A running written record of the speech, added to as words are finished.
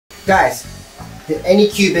Guys, the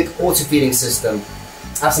Anycubic Auto-Feeding System.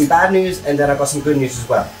 I have some bad news and then I've got some good news as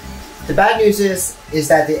well. The bad news is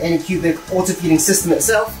that the Anycubic Auto-Feeding System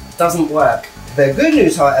itself doesn't work. The good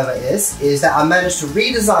news, however, is that I managed to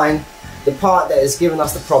redesign the part that is giving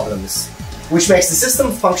us the problems, which makes the system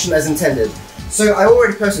function as intended. So I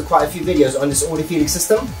already posted quite a few videos on this auto-feeding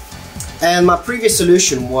system, and my previous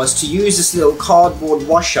solution was to use this little cardboard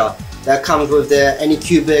washer that comes with the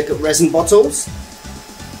Anycubic resin bottles,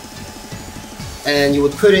 and you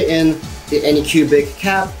would put it in the Anycubic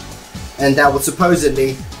cap, and that would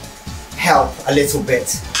supposedly help a little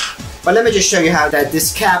bit. But let me just show you how that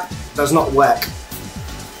this cap does not work.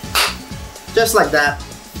 Just like that.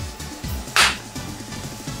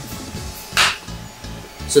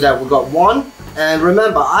 So that we've got one, and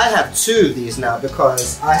remember I have two of these now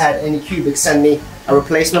because I had Anycubic send me a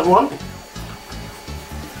replacement one.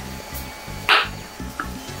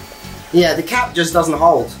 Yeah, the cap just doesn't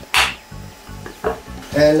hold.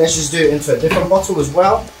 And let's just do it into a different bottle as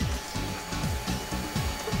well.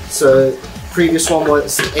 So previous one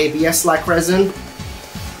was ABS-like resin.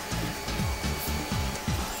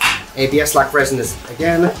 ABS-like resin is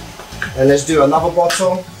again. And let's do another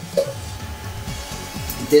bottle.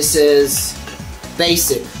 This is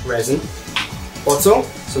basic resin bottle.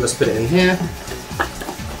 So let's put it in here.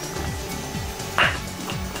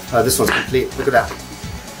 Oh, this one's complete. Look at that.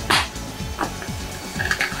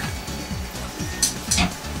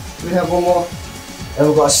 We have one more, and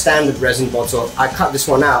we've got a standard resin bottle. I cut this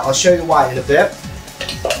one out. I'll show you why in a bit.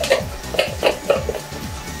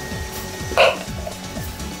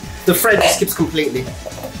 The thread just skips completely.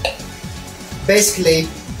 Basically,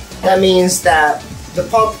 that means that the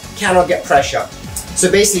pump cannot get pressure. So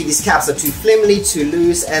basically, these caps are too flimsy, too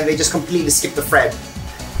loose, and they just completely skip the thread.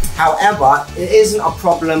 However, it isn't a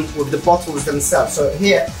problem with the bottles themselves. So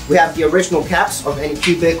here we have the original caps of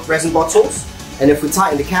Anycubic resin bottles. And if we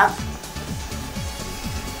tighten the cap,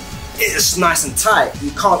 it's nice and tight. You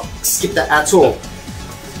can't skip that at all.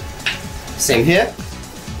 Same here.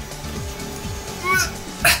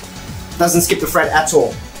 Doesn't skip the thread at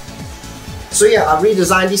all. So yeah, I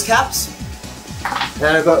redesigned these caps.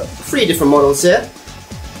 And I've got 3 different models here.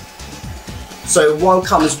 So one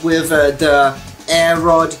comes with the air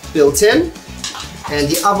rod built in. And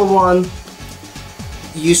the other one,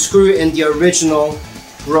 you screw in the original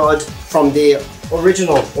rod from the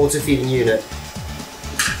original auto-feeding unit.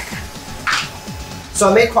 So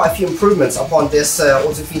I made quite a few improvements upon this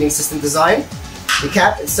auto-feeding system design. The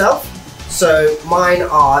cap itself, so mine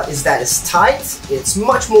is that it's tight, it's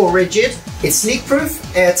much more rigid, it's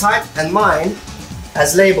leak-proof, airtight, and mine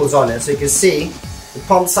has labels on it. So you can see the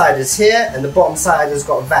pump side is here and the bottom side has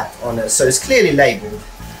got VAT on it, so it's clearly labeled.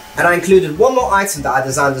 And I included one more item that I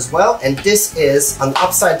designed as well, and this is an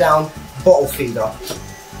upside down bottle feeder.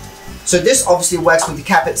 So this obviously works with the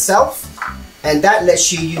cap itself, and that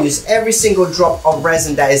lets you use every single drop of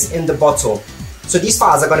resin that is in the bottle. So these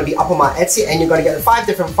files are going to be up on my Etsy, and you're going to get 5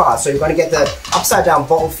 different files. So you're going to get the upside down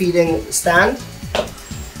bottle feeding stand,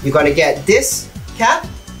 you're going to get this cap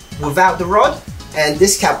without the rod, and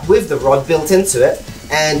this cap with the rod built into it,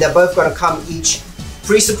 and they're both going to come each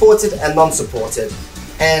pre-supported and non-supported.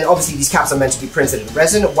 And obviously these caps are meant to be printed in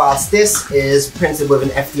resin, whilst this is printed with an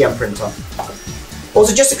FDM printer.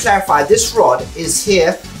 Also, just to clarify, this rod is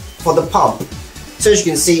here for the pump. So as you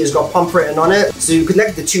can see, it's got pump written on it. So you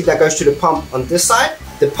connect the tube that goes to the pump on this side.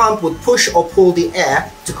 The pump would push or pull the air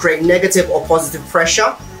to create negative or positive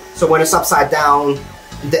pressure. So when it's upside down,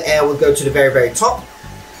 the air will go to the very, very top.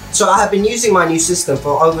 So I have been using my new system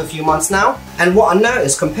for over a few months now. And what I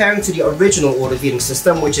noticed, comparing to the original auto-feeding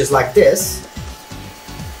system, which is like this,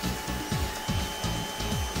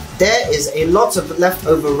 there is a lot of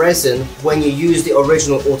leftover resin when you use the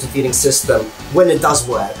original auto-feeding system, when it does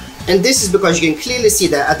work. And this is because you can clearly see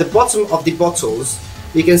that at the bottom of the bottles,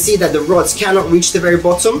 you can see that the rods cannot reach the very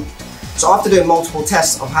bottom. So after doing multiple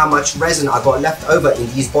tests of how much resin I got left over in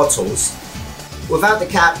these bottles, without the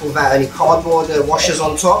cap, without any cardboard washers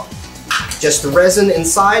on top, just the resin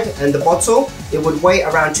inside and the bottle, it would weigh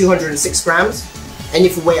around 206 grams. And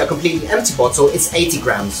if you weigh a completely empty bottle, it's 80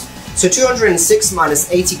 grams. So 206 minus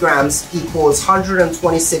 80 grams equals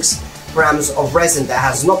 126 grams of resin that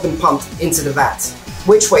has not been pumped into the vat,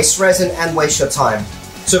 which wastes resin and wastes your time.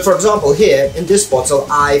 So for example, here in this bottle,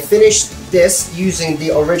 I finished this using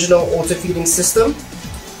the original auto-feeding system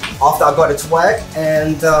after I got it to work,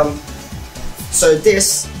 and so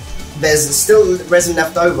there's still resin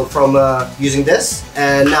left over from using this,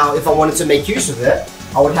 and now if I wanted to make use of it,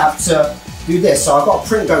 I would have to do this. So I've got a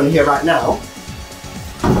print going here right now.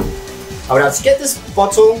 I would have to get this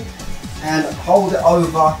bottle and hold it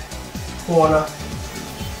over corner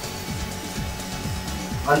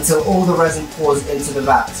until all the resin pours into the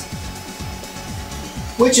vat,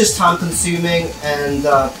 which is time consuming and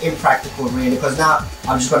impractical really, because now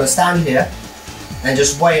I'm just going to stand here and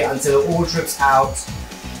just wait until it all drips out.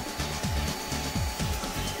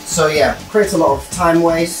 So yeah, creates a lot of time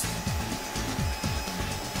waste,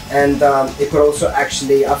 and it could also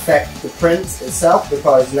actually affect the print itself,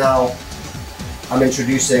 because now I'm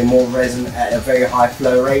introducing more resin at a very high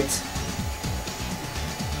flow rate.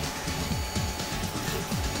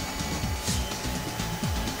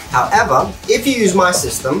 However, if you use my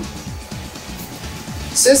system,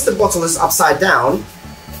 since the bottle is upside down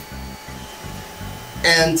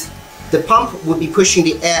and the pump will be pushing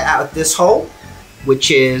the air out of this hole,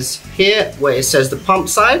 which is here where it says the pump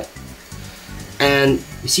side, and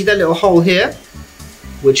you see that little hole here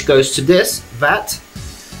which goes to this vat,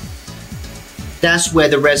 that's where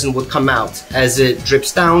the resin would come out. As it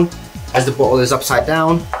drips down, as the bottle is upside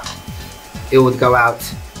down, it would go out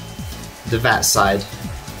the vat side.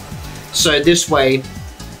 So this way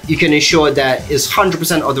you can ensure that it's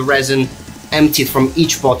 100% of the resin emptied from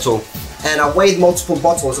each bottle. And I weighed multiple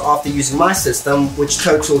bottles after using my system, which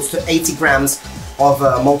totals to 80 grams of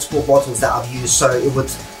multiple bottles that I've used. So it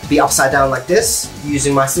would be upside down like this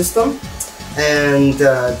using my system, and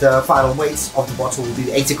the final weight of the bottle will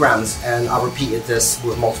be 80 grams, and I repeated this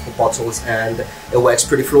with multiple bottles and it works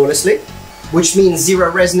pretty flawlessly, which means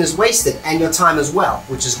zero resin is wasted and your time as well,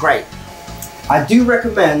 which is great. I do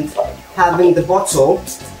recommend having the bottle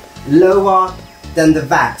lower than the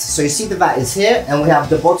vat. So you see the vat is here and we have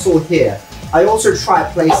the bottle here. I also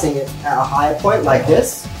tried placing it at a higher point like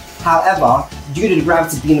this. However, due to the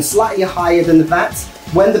gravity being slightly higher than the vat,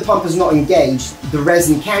 when the pump is not engaged, the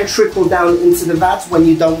resin can trickle down into the vat when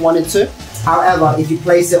you don't want it to. However, if you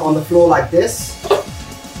place it on the floor like this,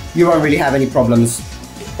 you won't really have any problems.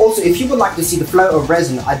 Also, if you would like to see the flow of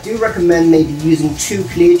resin, I do recommend maybe using 2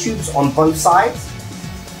 clear tubes on both sides,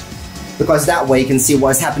 because that way you can see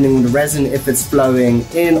what's happening with the resin, if it's flowing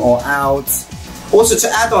in or out. Also,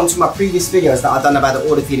 to add on to my previous videos that I've done about the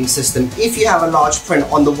auto-feeding system, if you have a large print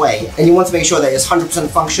on the way and you want to make sure that it's 100%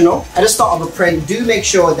 functional, at the start of a print, do make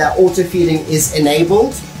sure that auto-feeding is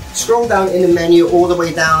enabled. Scroll down in the menu all the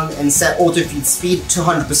way down and set auto-feed speed to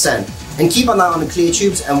 100%. And keep an eye on the clear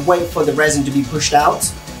tubes and wait for the resin to be pushed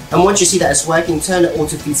out. And once you see that it's working, turn the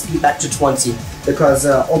auto-feed speed back to 20, because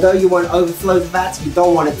although you want to overflow the vat, you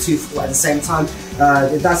don't want it too full at the same time.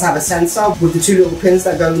 It does have a sensor with the 2 little pins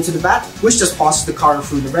that go into the vat, which just passes the current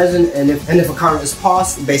through the resin, and if a current is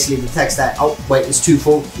passed, it basically detects that, oh wait, it's too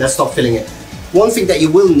full, let's stop filling it. One thing that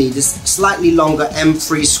you will need is slightly longer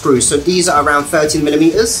M3 screws. So these are around 13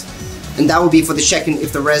 millimeters, and that will be for the checking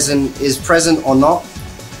if the resin is present or not.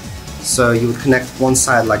 So you would connect one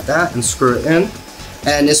side like that and screw it in.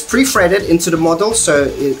 And it's pre-threaded into the model, so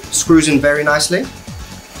it screws in very nicely.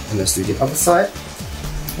 And let's do the other side.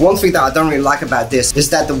 One thing that I don't really like about this is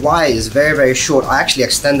that the wire is very, very short. I actually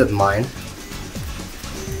extended mine.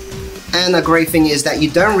 And a great thing is that you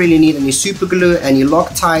don't really need any super glue, any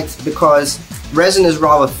Loctite, because resin is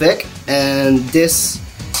rather thick and this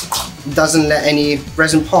doesn't let any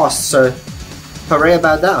resin pass. So hooray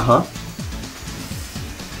about that, huh?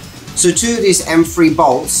 So 2 of these M3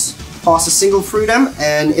 bolts pass a single through them,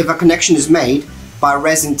 and if a connection is made by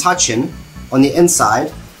resin touching on the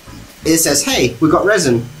inside, it says, hey, we got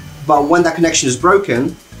resin. But when that connection is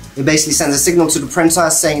broken, it basically sends a signal to the printer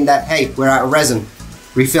saying that, hey, we're out of resin,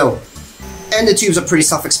 refill. And the tubes are pretty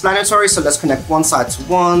self-explanatory, so let's connect one side to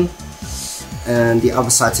one and the other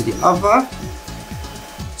side to the other.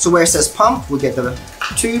 So where it says pump, we'll get the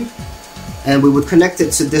tube and we would connect it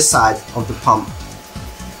to this side of the pump.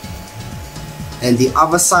 And the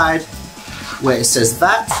other side, where it says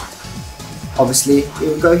vat, obviously it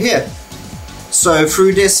will go here. So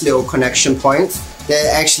through this little connection point,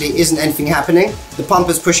 there actually isn't anything happening. The pump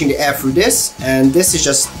is pushing the air through this, and this is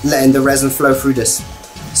just letting the resin flow through this.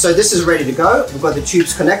 So this is ready to go. We've got the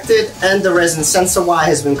tubes connected and the resin sensor wire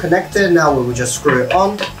has been connected. Now we will just screw it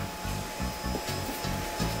on.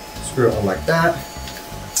 Screw it on like that.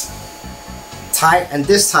 Tight, and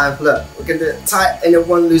this time, look, we can do it tight and it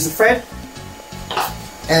won't lose the thread.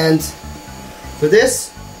 And for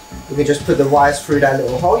this, we can just put the wires through that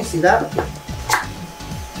little hole, you see that?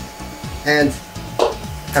 And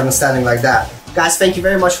have them standing like that. Guys, thank you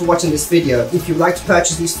very much for watching this video. If you'd like to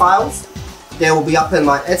purchase these files, they will be up in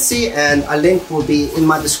my Etsy and a link will be in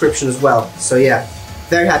my description as well. So yeah,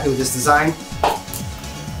 very happy with this design.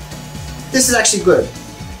 This is actually good.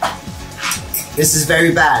 This is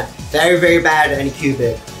very bad. Very, very bad,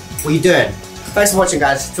 Anycubic. What are you doing? Thanks for watching,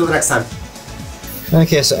 guys. Till the next time.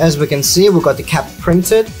 Okay, so as we can see, we've got the cap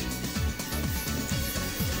printed.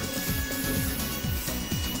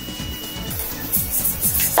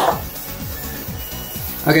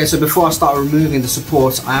 Okay, so before I start removing the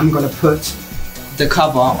supports, I am going to put the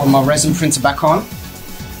cover on my resin printer back on.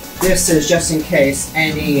 This is just in case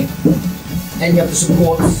any of the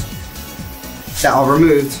supports that are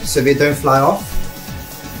removed so they don't fly off.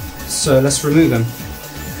 So let's remove them.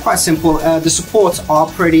 Quite simple. The supports are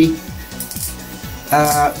pretty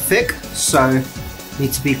thick, so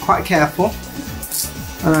need to be quite careful.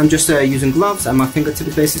 And I'm just using gloves and my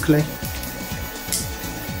fingertips basically.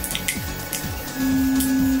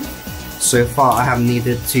 So far I haven't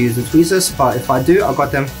needed to use the tweezers, but if I do, I've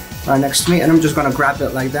got them right next to me, and I'm just gonna grab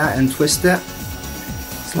it like that and twist it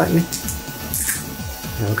slightly.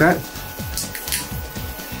 There we go.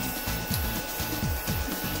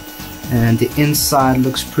 And the inside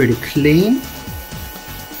looks pretty clean,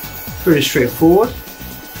 pretty straightforward.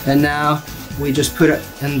 And now we just put it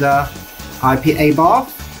in the IPA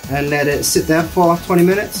bath and let it sit there for 20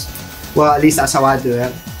 minutes. Well, at least that's how I do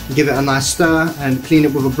it. Give it a nice stir and clean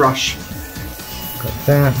it with a brush. Got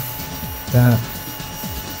that.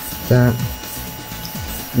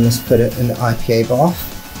 And let's put it in the IPA bath.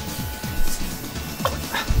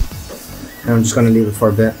 And I'm just going to leave it for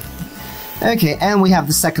a bit. Okay, and we have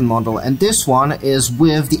the second model, and this one is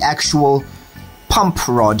with the actual pump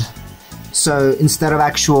rod. So instead of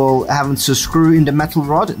having to screw in the metal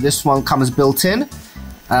rod, this one comes built in.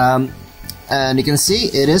 And you can see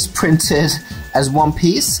it is printed as one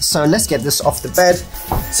piece. So let's get this off the bed.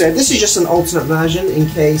 So this is just an alternate version in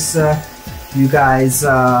case you guys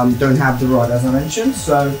don't have the rod, as I mentioned.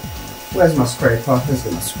 So where's my scraper? Here's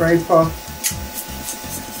my scraper.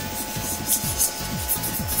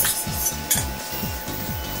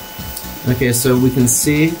 Okay, so we can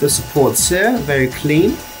see the supports here, very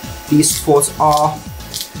clean. These supports are,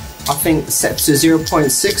 I think, set to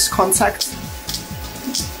 0.6 contact.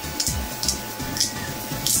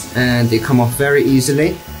 And they come off very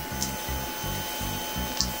easily.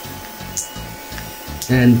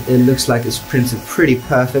 And it looks like it's printed pretty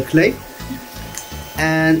perfectly.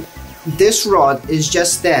 And this rod is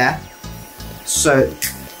just there. So,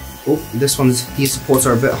 these supports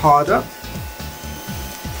are a bit harder.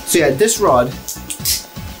 So yeah, this rod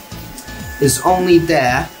is only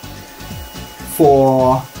there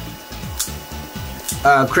for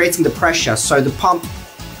creating the pressure. So the pump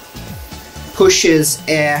pushes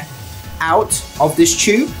air out of this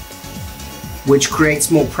tube, which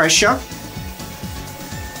creates more pressure.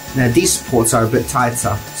 Now these supports are a bit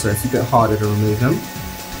tighter, so it's a bit harder to remove them.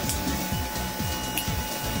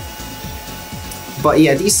 But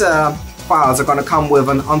yeah, these files are going to come with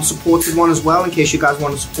an unsupported one as well, in case you guys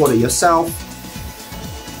want to support it yourself.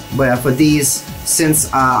 But for these, since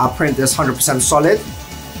I print this 100% solid,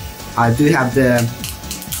 I do have the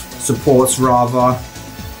supports rather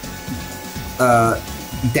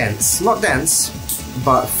dense. Not dense,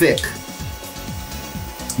 but thick.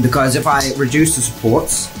 Because if I reduce the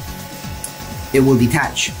supports, it will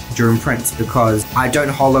detach during print, because I don't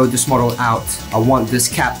hollow this model out. I want this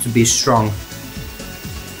cap to be strong.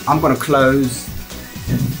 I'm going to close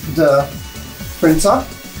the printer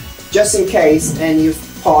just in case any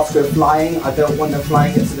parts go flying. I don't want them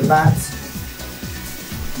flying into the vat.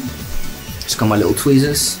 Just got my little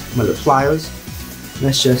tweezers, my little pliers.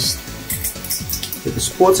 Let's just get the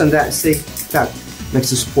supports, and that, see, that makes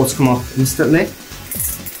the supports come off instantly.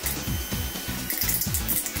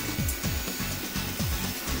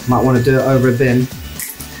 Might want to do it over a bin.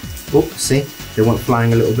 Oh, see, they want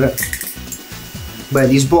flying a little bit. But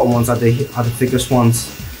these bottom ones are the thickest ones.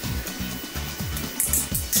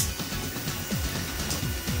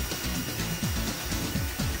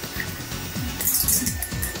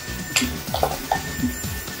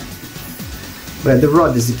 But the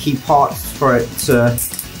rod is the key part for it to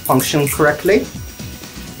function correctly.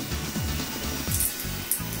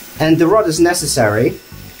 And the rod is necessary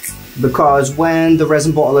because when the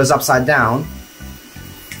resin bottle is upside down,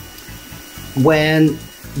 when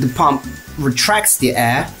the pump retracts the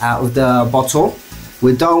air out of the bottle,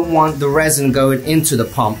 we don't want the resin going into the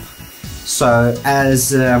pump. So as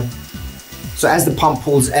the pump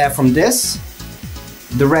pulls air from this,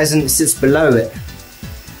 the resin sits below it.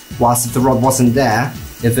 Whilst if the rod wasn't there,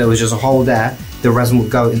 if it was just a hole there, the resin would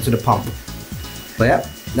go into the pump. But yeah,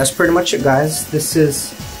 that's pretty much it, guys. This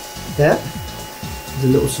is there. There's a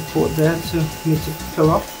little support there to peel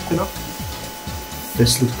off.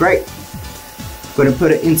 This looks great. Going to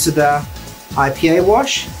put it into the IPA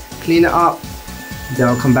wash, clean it up, then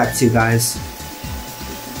I'll come back to you guys.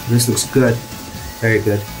 This looks good, very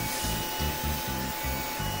good.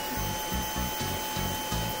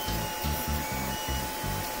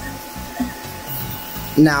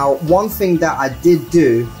 Now, one thing that I did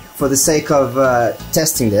do for the sake of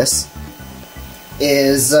testing this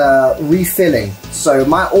is refilling. So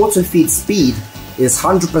my auto feed speed is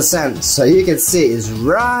 100%, so you can see it's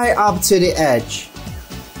right up to the edge.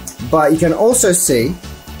 But you can also see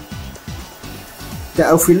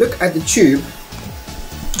that if we look at the tube,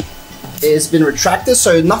 it's been retracted,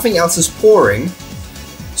 so nothing else is pouring.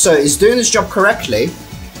 So it's doing its job correctly.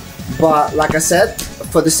 But like I said,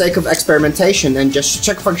 for the sake of experimentation and just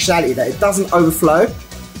check functionality that it doesn't overflow,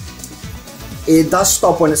 it does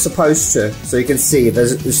stop when it's supposed to. So you can see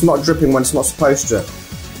it's not dripping when it's not supposed to.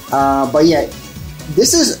 But yeah,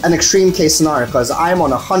 this is an extreme case scenario because I'm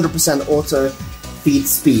on 100% auto feed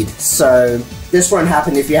speed. So this won't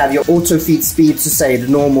happen if you have your auto feed speed to say the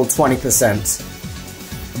normal 20%.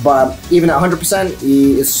 But even at 100%,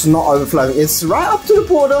 it's not overflowing. It's right up to the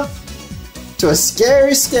border, to a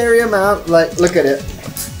scary, scary amount. Like, look at it.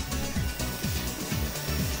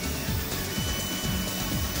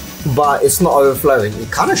 But it's not overflowing. It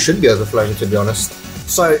kind of should be overflowing, to be honest.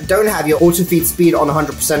 So don't have your auto feed speed on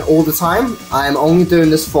 100% all the time. I'm only doing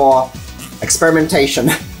this for experimentation.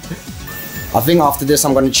 I think after this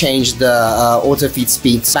I'm going to change the auto feed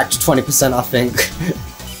speed back to 20%, I think.